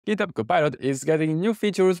GitHub Copilot is getting new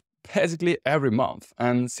features basically every month,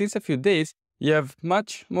 and since a few days, you have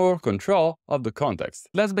much more control of the context.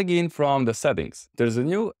 Let's begin from the settings. There's a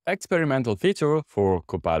new experimental feature for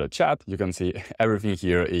Copilot Chat. You can see everything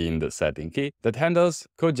here in the setting key that handles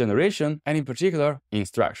code generation and in particular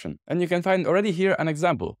instruction. And you can find already here an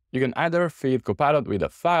example. You can either feed Copilot with a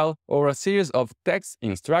file or a series of text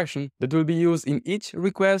instructions that will be used in each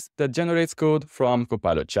request that generates code from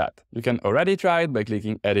Copilot Chat. You can already try it by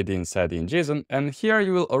clicking Edit in Setting JSON, and here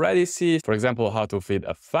you will already see, for example, how to feed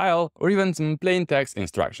a file or even some plain text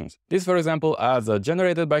instructions. This, for example, adds a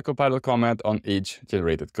generated by Copilot comment on each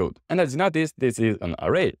generated code. And as you notice, this is an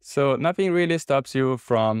array, so nothing really stops you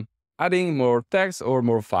from adding more text or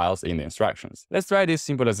more files in the instructions. Let's try this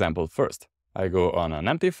simple example first. I go on an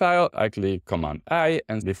empty file, I click Command I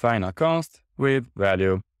and define a const with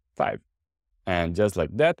value 5. And just like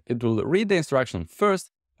that, it will read the instruction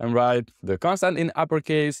first and write the constant in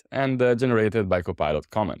uppercase and the generated by Copilot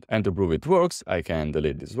comment. And to prove it works, I can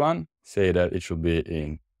delete this one, say that it should be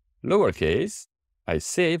in lowercase, I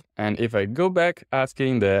save, and if I go back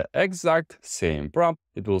asking the exact same prompt,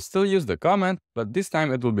 it will still use the comment, but this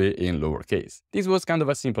time it will be in lowercase. This was kind of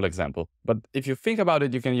a simple example, but if you think about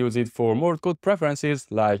it, you can use it for more code preferences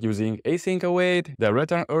like using async await, the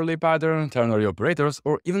return early pattern, ternary operators,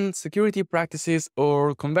 or even security practices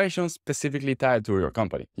or conventions specifically tied to your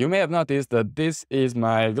company. You may have noticed that this is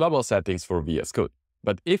my global settings for VS Code,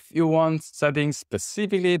 but if you want settings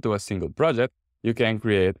specifically to a single project, you can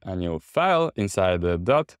create a new file inside the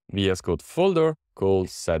 .vs Code folder called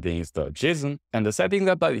settings.json, and the setting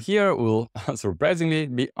applied here will, surprisingly,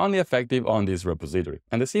 be only effective on this repository.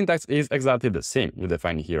 And the syntax is exactly the same. You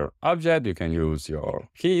define here object, you can use your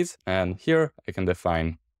keys, and here I can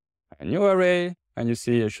define a new array, and you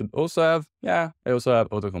see I should also have, I also have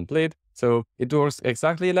autocomplete. So it works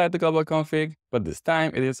exactly like the global config, but this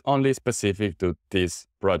time it is only specific to this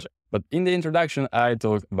project. But in the introduction, I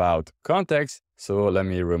talked about context, so let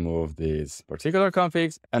me remove these particular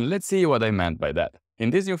configs, and let's see what I meant by that. In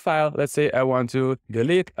this new file, let's say I want to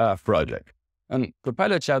delete a project. And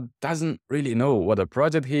Copilot Chat doesn't really know what a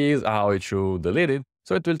project is, how it should delete it,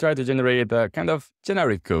 so it will try to generate a kind of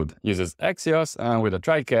generic code, uses Axios, and with a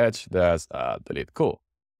try-catch, there's a delete call.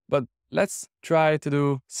 But let's try to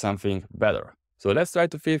do something better. So let's try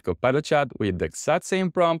to feed Copilot Chat with the exact same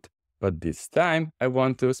prompt, but this time I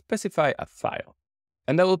want to specify a file.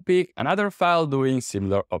 And I will pick another file doing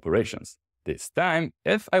similar operations. This time,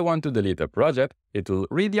 if I want to delete a project, it will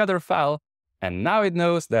read the other file, and now it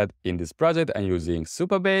knows that in this project I'm using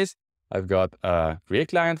Supabase, I've got a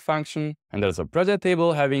createClient function, and there's a project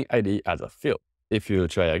table having ID as a field. If you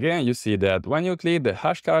try again, you see that when you click the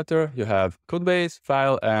hash character, you have Codebase,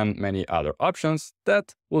 file, and many other options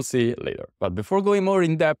that we'll see later. But before going more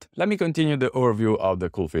in depth, let me continue the overview of the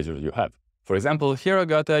cool features you have. For example, here I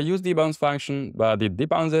got a use debounce function, but it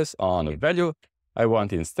debounces on a value. I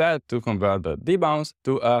want instead to convert the debounce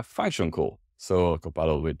to a function call. So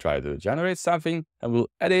Copilot will try to generate something and will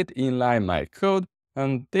edit inline my code.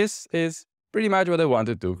 And this is pretty much what I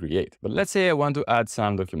wanted to create. But let's say I want to add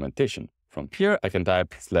some documentation. From here, I can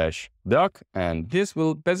type /doc, and this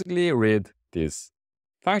will basically read this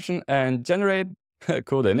function and generate the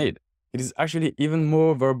code I need. It is actually even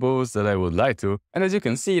more verbose than I would like to. And as you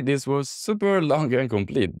can see, this was super long and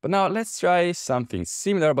complete. But now let's try something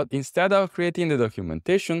similar, but instead of creating the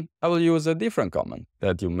documentation, I will use a different command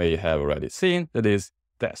that you may have already seen, that is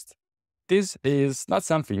test. This is not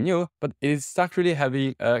something new, but it's actually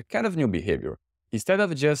having a kind of new behavior. Instead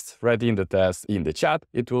of just writing the test in the chat,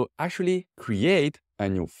 it will actually create a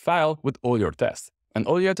new file with all your tests. And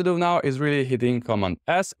all you have to do now is really hitting Command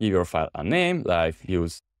S, give your file a name, like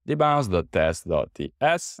use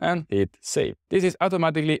debounce.test.ts, and hit save. This is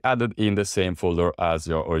automatically added in the same folder as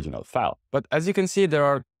your original file. But as you can see, there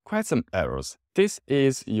are quite some errors. This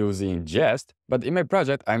is using Jest, but in my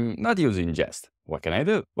project, I'm not using Jest. What can I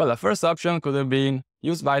do? Well, the first option could have been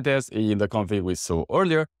use Vitest in the config we saw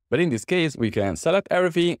earlier, but in this case, we can select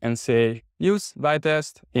everything and say use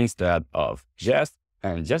Vitest instead of Jest,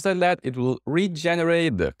 and just like that, it will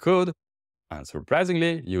regenerate the code,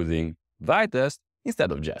 unsurprisingly, using Vitest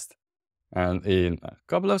instead of Jest. And in a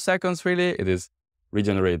couple of seconds, really, it is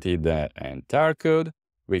regenerated the entire code.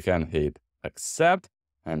 We can hit accept,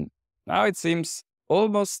 and now it seems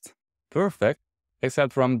almost perfect,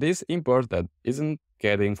 except from this import that isn't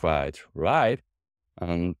getting quite right.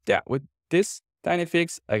 And yeah, with this tiny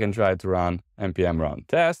fix, I can try to run npm run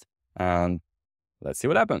test, and let's see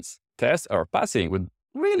what happens. Tests are passing with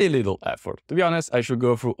really little effort. To be honest, I should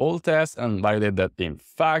go through all tests and validate that in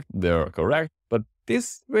fact they're correct, but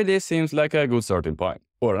this really seems like a good starting point.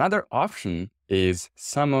 Or another option is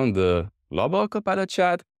summon the global Copilot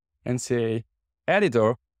Chat and say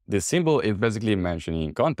editor. This symbol is basically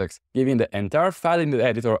mentioning context. Giving the entire file in the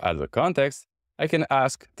editor as a context, I can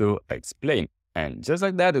ask to explain. And just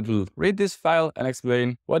like that, it will read this file and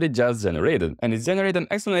explain what it just generated. And it's generated an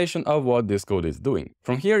explanation of what this code is doing.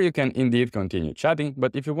 From here, you can indeed continue chatting,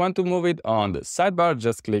 but if you want to move it on the sidebar,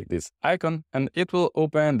 just click this icon and it will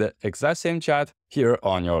open the exact same chat here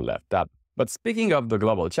on your left tab. But speaking of the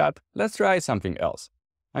global chat, let's try something else.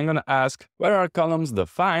 I'm gonna ask, where are columns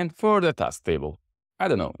defined for the task table? I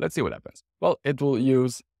don't know, let's see what happens. Well, it will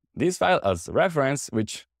use this file as reference,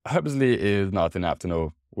 which obviously is not enough to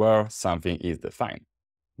know where something is defined.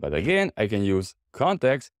 But again, I can use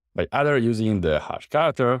context by either using the hash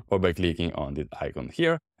character or by clicking on this icon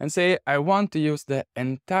here and say, I want to use the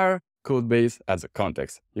entire code base as a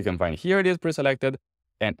context. You can find here it is pre-selected.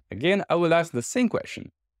 And again, I will ask the same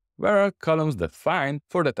question. Where are columns defined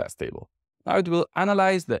for the task table? Now it will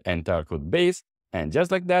analyze the entire code base. And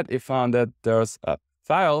just like that, it found that there's a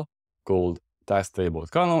file called task table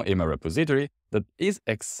column in my repository that is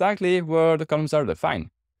exactly where the columns are defined.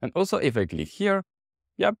 And also if I click here,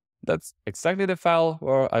 yep, that's exactly the file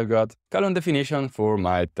where I got column definition for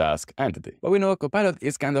my task entity. But we know Copilot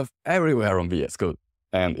is kind of everywhere on VS Code.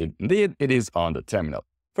 And indeed, it is on the terminal.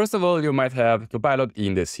 First of all, you might have Copilot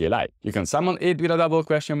in the CLI. You can summon it with a double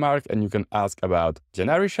question mark and you can ask about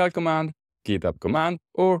generic shell command, GitHub command,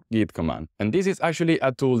 or Git command. And this is actually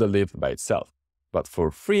a tool that lives by itself. But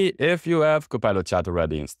for free, if you have Copilot Chat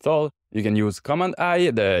already installed, you can use Command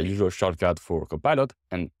I, the usual shortcut for Copilot,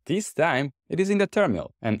 and this time it is in the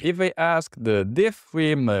terminal. And if I ask the diff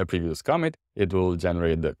with my previous commit, it will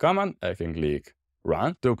generate the command. I can click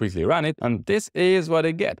run to quickly run it, and this is what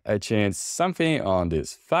I get. I changed something on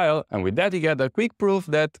this file, and with that you get a quick proof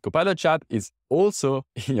that Copilot Chat is also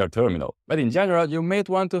in your terminal. But in general, you might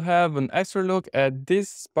want to have an extra look at this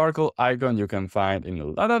sparkle icon you can find in a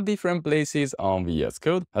lot of different places on VS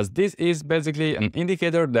Code, as this is basically an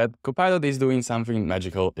indicator that Copilot is doing something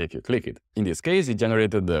magical if you click it. In this case, it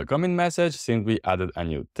generated the commit message since we added a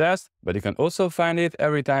new test, but you can also find it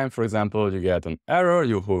every time, for example, you get an error,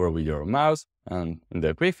 you hover with your mouse, and in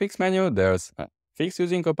the quick fix menu, there's a fix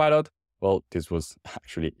using Copilot. Well, this was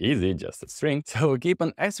actually easy, just a string. So keep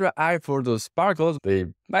an extra eye for those sparkles. They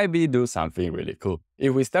might do something really cool.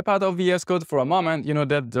 If we step out of VS Code for a moment, you know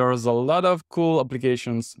that there's a lot of cool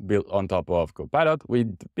applications built on top of Copilot,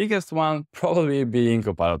 with the biggest one probably being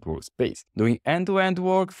Copilot Workspace, doing end-to-end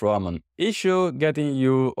work from an issue, getting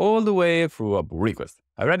you all the way through a pull request.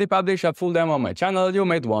 I already published a full demo on my channel, you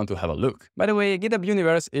might want to have a look. By the way, GitHub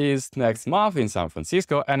Universe is next month in San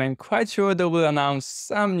Francisco, and I'm quite sure they will announce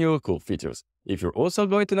some new cool features. If you're also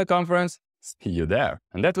going to the conference, see you there.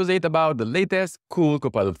 And that was it about the latest cool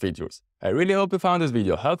Copilot features. I really hope you found this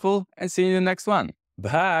video helpful, and see you in the next one.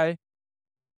 Bye!